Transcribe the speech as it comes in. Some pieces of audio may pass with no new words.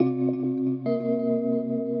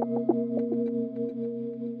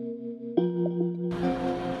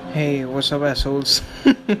Hey, what's up, assholes?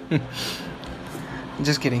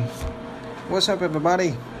 Just kidding. What's up,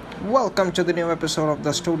 everybody? Welcome to the new episode of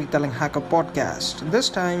the Storytelling Hacker podcast. This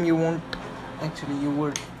time, you won't. Actually, you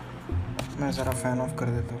would. मैं ज़रा fan off कर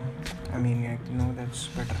देता हूँ. I mean, that's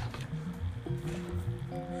better.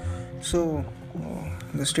 So,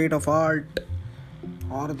 the state of art,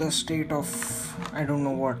 or the state of I don't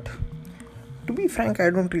know what. To be frank, I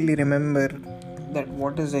don't really remember that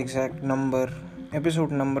what is the exact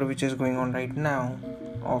episode number which is going on right now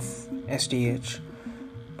of STH.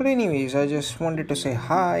 But anyways, I just wanted to say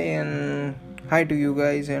hi to you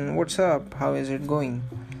guys and what's up? How is it going?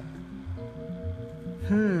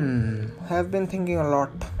 I've been thinking a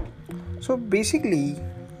lot. So basically,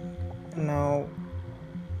 now,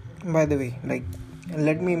 by the way,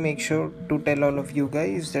 let me make sure to tell all of you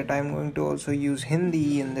guys that I'm going to also use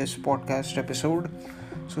Hindi in this podcast episode.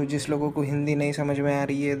 So जिस लोगों को हिंदी नहीं समझ में आ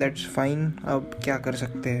रही है, that's fine. अब क्या कर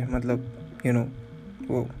सकते हैं, मतलब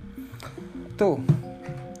वो तो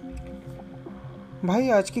भाई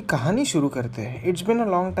आज की कहानी शुरू करते हैं. It's been a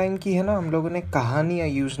long time की है ना, हम लोगों ने कहानियाँ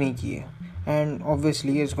यूज़ नहीं की है. And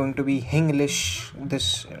obviously it's going to be Hinglish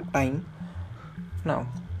this time now.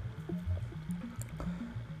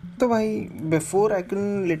 तो भाई before I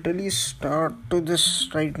can literally start to this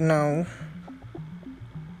right now,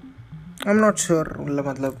 I am not sure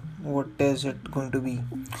मतलब what is it going to be.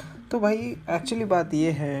 तो भाई एक्चुअली बात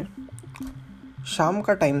ये है, शाम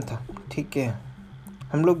का टाइम था, ठीक है.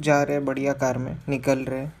 हम लोग जा रहे हैं बढ़िया कार में, निकल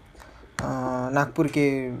रहे नागपुर के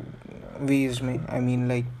वेज में, आई मीन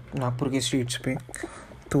नागपुर के स्ट्रीट्स पे.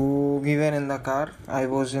 तो we were in the car, I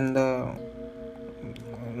was in the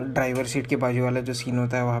driver seat के बाजू वाला जो सीन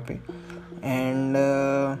होता है वहाँ पे. एंड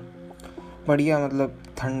बढ़िया मतलब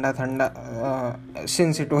ठंडा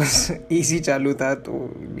सिंस इट वॉज एसी चालू था तो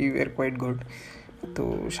वी वर क्वाइट गुड.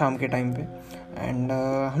 तो शाम के टाइम पे एंड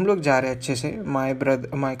हम लोग जा रहे हैं अच्छे से.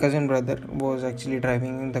 My cousin brother was actually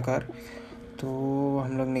driving in the car. तो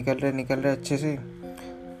हम लोग निकल रहे अच्छे से.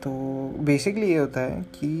 तो बेसिकली ये होता है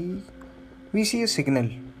कि वी सी ए सिग्नल,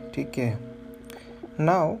 ठीक है.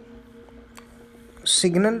 नाउ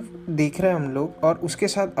सिग्नल देख रहे हैं हम लोग और उसके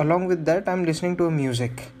साथ along with that I am listening to a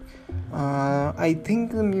music. I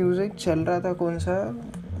think music चल रहा था कौन सा,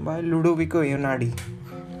 bye Ludovico एनाडी.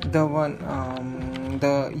 The one,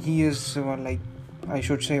 he is I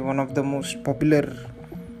should say one of the most popular.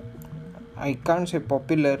 I can't say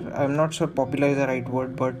popular. I'm not sure popular is the right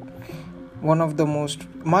word, but one of the most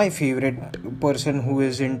my favorite person who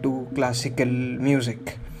is into classical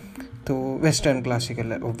music. तो western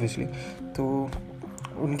classical obviously. तो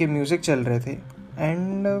उनके music चल रहे थे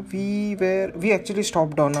and we actually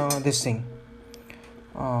stopped on this thing.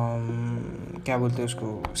 क्या बोलते हैं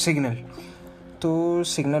उसको, सिग्नल. तो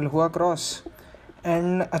सिग्नल हुआ क्रॉस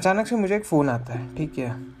एंड अचानक से मुझे एक फ़ोन आता है, ठीक है.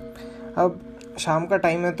 अब शाम का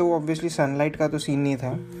टाइम है तो ऑब्वियसली सनलाइट का तो सीन नहीं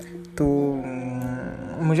था. तो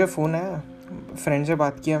मुझे फ़ोन आया, फ्रेंड से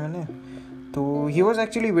बात किया मैंने. तो he was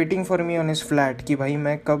actually waiting for me on his flat कि भाई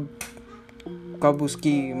मैं कब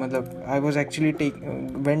उसकी मतलब I was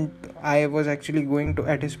actually going to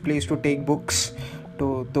at his place to take books.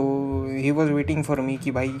 तो he was waiting for me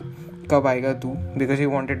कि भाई कब आएगा तू, because he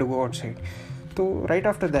wanted to go outside. तो right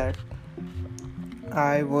after that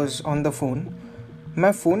I was on the phone.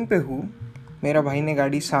 मैं फ़ोन पे हूँ, मेरा भाई ने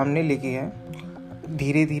गाड़ी सामने लेके है,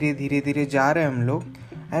 धीरे धीरे जा रहे हैं हम लोग.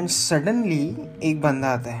 एंड सडनली एक बंदा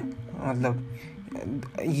आता है, मतलब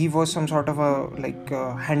he was some sort of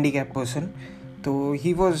handicap person. तो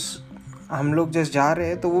ही वॉज, हम लोग जस्ट जा रहे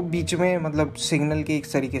हैं तो वो बीच में मतलब सिग्नल के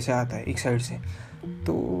एक तरीके से आता है एक साइड से.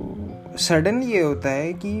 तो सडनली ये होता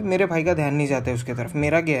है कि मेरे भाई का ध्यान नहीं जाता है उसके तरफ,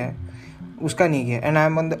 मेरा गया है, उसका नहीं गया. And I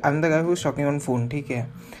am the guy who is talking on phone, ठीक है.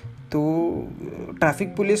 तो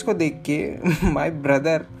ट्रैफिक पुलिस को देख के माय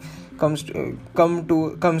ब्रदर कम्स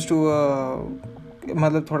टू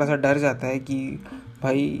मतलब थोड़ा सा डर जाता है कि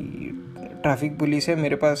भाई ट्रैफिक पुलिस है,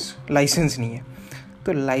 मेरे पास लाइसेंस नहीं है.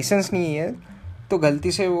 तो लाइसेंस नहीं है तो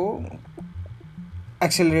गलती से वो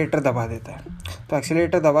एक्सेलरेटर दबा देता है. तो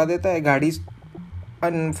एक्सेलरेटर दबा देता है, गाड़ी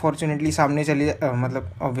अनफॉर्चुनेटली सामने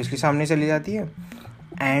चली जाती है.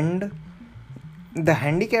 And the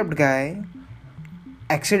handicapped guy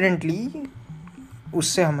accidentally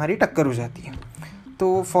उससे हमारी टक्कर हो जाती है.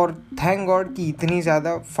 तो फॉर थैंक गॉड कि इतनी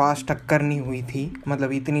ज़्यादा फास्ट टक्कर नहीं हुई थी,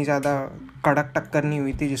 मतलब इतनी ज़्यादा कड़क टक्कर नहीं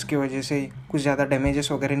हुई थी जिसकी वजह से कुछ ज़्यादा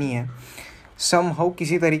डैमेजेस वगैरह नहीं है. समहाउ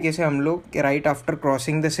किसी तरीके से हम लोग right after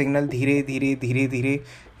crossing the signal धीरे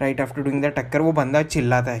राइट आफ्टर डूइंग द टक्कर, वो बंदा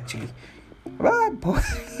चिल्लाता है एक्चुअली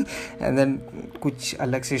एंड देन कुछ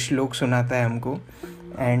अलग से श्लोक सुनाता है हमको.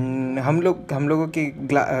 एंड हम लोगों के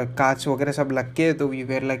कांच वगैरह सब लग के, तो we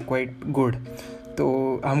were like quite good.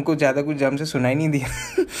 तो हमको ज़्यादा कुछ जम से सुनाई नहीं दिया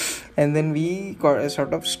and then we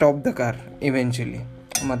sort of stop the car eventually,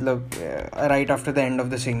 मतलब right after the end of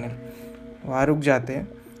the signal. वहाँ रुक जाते हैं,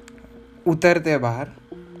 उतरते हैं बाहर,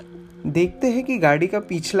 देखते हैं कि गाड़ी का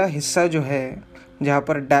पिछला हिस्सा जो है, जहाँ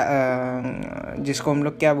पर जिसको हम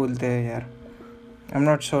लोग क्या बोलते हैं यार, I am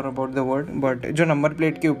not sure about the word, but जो नंबर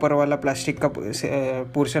प्लेट के ऊपर वाला प्लास्टिक का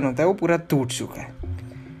पोर्शन होता है वो पूरा टूट चुका है।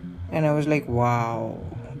 And I was like wow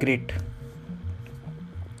great.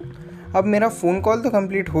 अब मेरा फ़ोन कॉल तो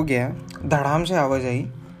कंप्लीट हो गया, धड़ाम से आवाज़ आई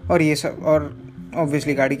और ये सब, और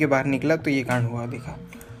ऑब्वियसली गाड़ी के बाहर निकला तो ये कांड हुआ देखा।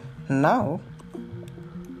 नाउ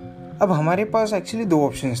अब हमारे पास एक्चुअली 2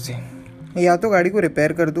 ऑप्शंस थे, या तो गाड़ी को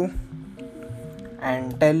रिपेयर कर दूँ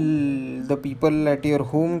and tell the people at your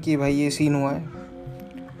home कि भाई ये सीन हुआ है,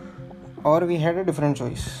 और we had a different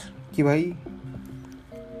choice कि भाई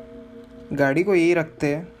गाड़ी को यही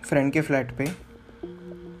रखते हैं फ्रेंड के फ्लैट पे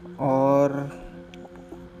और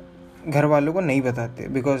घर वालों को नहीं बताते,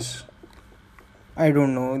 because I don't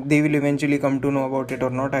know they will eventually come to know about it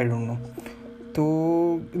और नॉट, आई डोंट नो। तो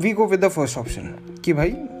we go with the first option कि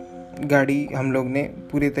भाई गाड़ी हम लोग ने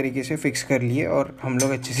पूरे तरीके से फिक्स कर ली है और हम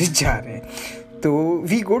लोग अच्छे से जा रहे हैं। तो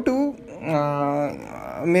वी गो टू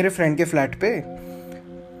मेरे फ्रेंड के फ्लैट पे।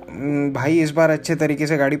 भाई इस बार अच्छे तरीके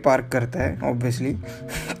से गाड़ी पार्क करता है ऑब्वियसली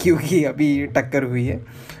क्योंकि अभी टक्कर हुई है।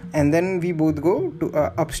 And then we both go to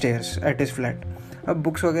upstairs at his flat. अब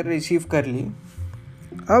बुक्स वगैरह रिसीव कर ली।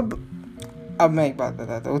 अब मैं एक बात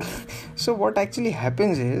बताता हूँ। So what actually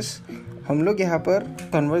happens is, हम लोग यहाँ पर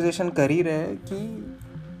कन्वर्जेशन कर ही रहे हैं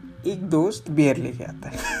कि एक दोस्त बियर लेके आता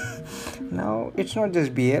है। Now it's not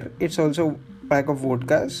just beer, it's also pack of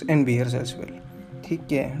वोडकास and bears as well,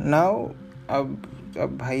 ठीक है। नाउ अब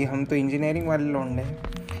भाई हम तो इंजीनियरिंग वाले लौंडे हैं,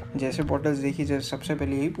 जैसे बॉटल्स देखी जैसे सबसे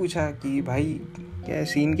पहले यही पूछा कि भाई क्या है,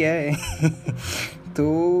 सीन क्या है। तो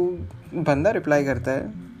बंदा रिप्लाई करता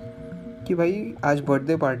है कि भाई आज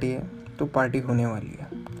बर्थडे पार्टी है तो पार्टी होने वाली है।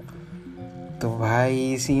 तो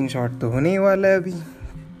भाई सीन शॉट तो होने ही वाला है अभी।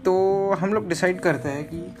 तो हम लोग डिसाइड करते हैं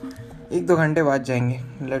कि 1-2 घंटे बाद जाएंगे,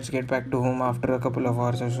 let's get back to home after a couple of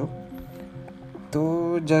hours और सो।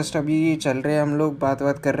 तो जस्ट अभी चल रहे हैं हम लोग,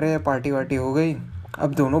 बात कर रहे हैं, पार्टी वार्टी हो गई।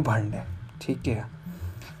 अब दोनों भंड है, ठीक है।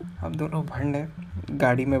 अब दोनों भंड है,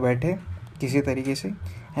 गाड़ी में बैठे किसी तरीके से,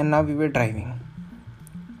 and now we were driving,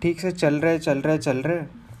 ठीक से चल रहे।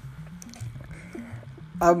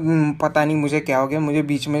 अब पता नहीं मुझे क्या हो गया, मुझे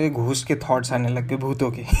बीच में घूस के थॉट्स आने लग गए भूतों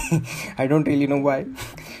के। I don't really know why.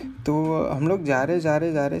 तो हम लोग जा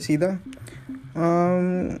रहे सीधा।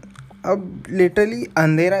 अब लिटरली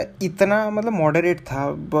अंधेरा इतना मतलब मॉडरेट था,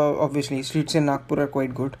 ऑब्वियसली स्ट्रीट से नागपुर आर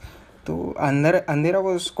क्वाइट गुड, तो अंधेरा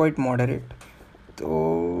वॉज क्वाइट मॉडरेट।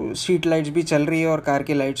 तो स्ट्रीट लाइट्स भी चल रही है और कार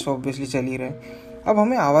के लाइट्स ऑब्वियसली चल ही रहे। अब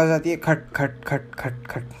हमें आवाज़ आती है खट खट खट खट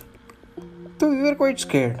खट, तो वी वर क्वाइट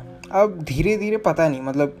स्केर्ड। अब धीरे धीरे पता नहीं,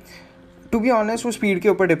 मतलब टू बी ऑनेस्ट वो स्पीड के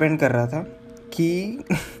ऊपर डिपेंड कर रहा था कि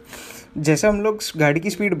जैसे हम लोग गाड़ी की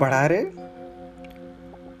स्पीड बढ़ा रहे,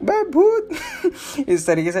 बे भूत इस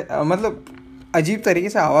तरीके से, मतलब अजीब तरीके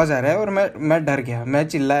से आवाज़ आ रहा है और मैं डर गया, मैं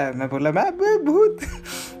चिल्लाया, मैं बोला मैं भूत।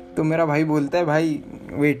 तो मेरा भाई बोलता है भाई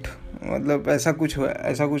वेट, मतलब ऐसा कुछ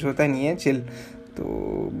होता नहीं है, चिल। तो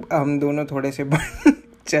हम दोनों थोड़े से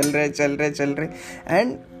चल रहे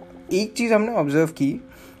एंड एक चीज़ हमने ऑब्जर्व की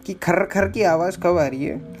कि खर की आवाज़ कब आ रही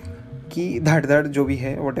है, कि धड़ जो भी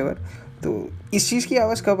है व्हाटएवर। तो इस चीज़ की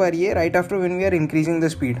आवाज़ कब आ रही है, right after when we are increasing the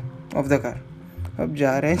speed of the car. अब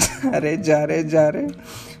जा रहे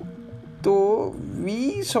तो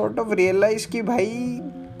वी सॉर्ट ऑफ रियलाइज कि भाई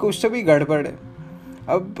कुछ तो भी गड़बड़ है।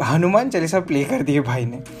 अब हनुमान चालीसा प्ले कर दिए भाई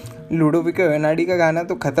ने। लूडोविको वेनाडी का गाना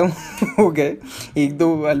तो ख़त्म हो गए, एक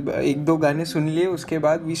दो गाने सुन लिए, उसके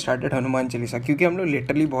बाद वी स्टार्टेड हनुमान चालीसा, क्योंकि हम लोग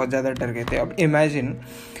लिटरली बहुत ज़्यादा डर गए थे। अब इमेजिन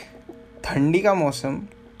ठंडी का मौसम,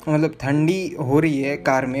 मतलब ठंडी हो रही है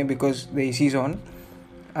कार में because the AC is on,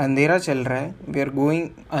 अंधेरा चल रहा है, वी आर गोइंग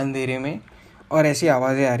अंधेरे में, और ऐसी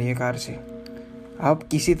आवाज़ें आ रही है कार से। अब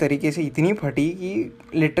किसी तरीके से इतनी फटी कि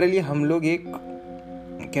लिटरली हम लोग एक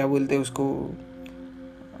क्या बोलते हैं उसको,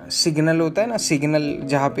 सिग्नल होता है ना, सिग्नल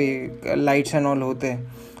जहाँ पे लाइट्स एंड ऑल होते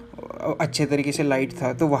हैं, अच्छे तरीके से लाइट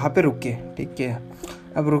था, तो वहाँ पे रुके, ठीक है।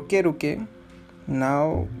 अब रुके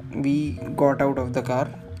now we got out of the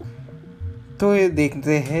car. तो ये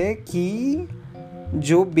देखते हैं कि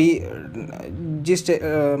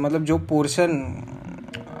मतलब जो पोर्शन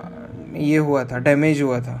ये हुआ था, डैमेज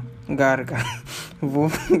हुआ था कार का,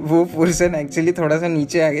 वो पोर्शन एक्चुअली थोड़ा सा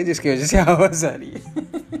नीचे आ गया, जिसकी वजह से आवाज़ आ रही है।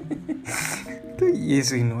 तो ये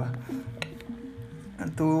सीन हुआ।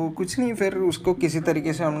 तो कुछ नहीं, फिर उसको किसी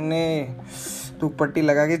तरीके से हमने तो पट्टी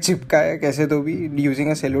लगा के चिपकाया कैसे तो भी, यूजिंग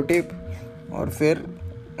अ सेलो टेप, और फिर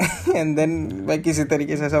एंड देन मैं किसी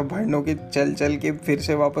तरीके से सब भाड़ों के चल के फिर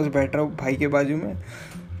से वापस बैठ रहा हूँ भाई के बाजू में.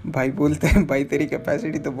 भाई बोलते हैं भाई तेरी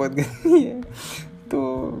कैपेसिटी तो बहुत गंदी है.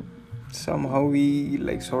 तो somehow we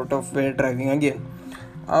like sort of were driving again.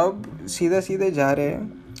 अब सीधे जा रहे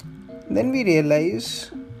हैं. Then we realize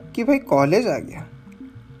कि भाई कॉलेज आ गया.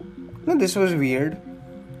 No, this was weird.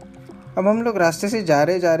 अब हम लोग रास्ते से जा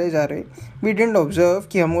रहे वी डिडंट ऑब्जर्व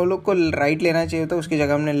कि हम लोग को राइट लेना चाहिए था, उसकी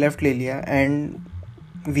जगह हमने लेफ्ट ले लिया and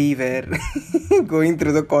we were going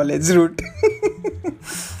through the college root.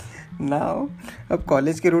 Now अब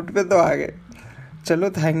कॉलेज के रूट पे तो आ गए. चलो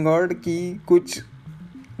थैंक गॉड कि कुछ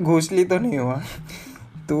घोसली तो नहीं हुआ.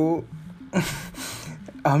 तो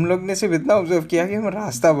हम लोग ने सिर्फ इतना ऑब्जर्व किया कि हम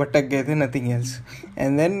रास्ता भटक गए थे, nothing else.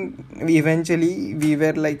 And then eventually we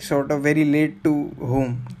were like sort of very late to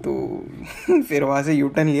home. तो फिर वहाँ से यू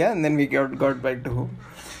टर्न लिया and then we got back to home.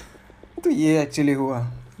 तो ये एक्चुअली हुआ.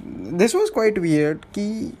 दिस वॉज क्वाइट वियर्ड कि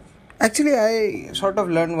actually I sort of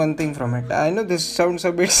learn one thing from it. I know this sounds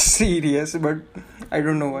a bit serious but I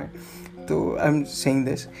don't know why. तो I am saying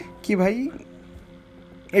this कि भाई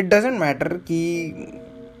it doesn't matter कि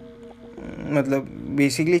मतलब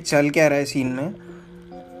basically चल क्या रहा है सीन में.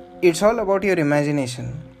 It's all about your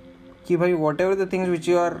imagination कि भाई what ever the things which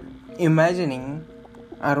you are imagining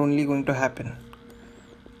are only going to happen.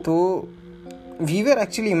 तो वी वर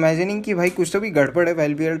एक्चुअली इमेजिनिंग कि भाई कुछ तो भी गड़बड़ है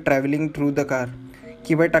while we are travelling through the car.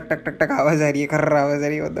 कि भाई टक टक टक टक आवाज़ आ रही है, खर्र आवाज़ आ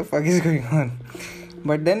रही है, what the fuck is going on.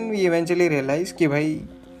 But then we eventually realise कि भाई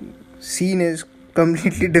सीन इज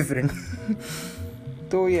कम्प्लीटली डिफरेंट.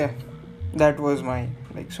 तो या that was my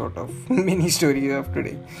like sort of mini story of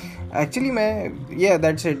today. Actually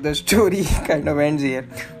that's it, the story kind of ends here.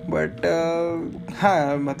 But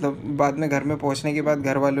हाँ मतलब बाद में घर में पहुँचने के बाद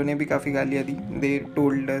घर वालों ने भी काफ़ी गालियाँ दी. They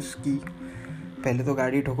told us कि पहले तो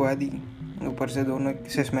गाड़ी ठुकवा दी, ऊपर से दोनों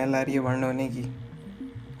से स्मेल आ रही है बर्न होने की,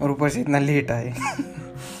 और ऊपर से इतना लेट आए.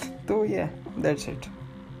 तो that's it.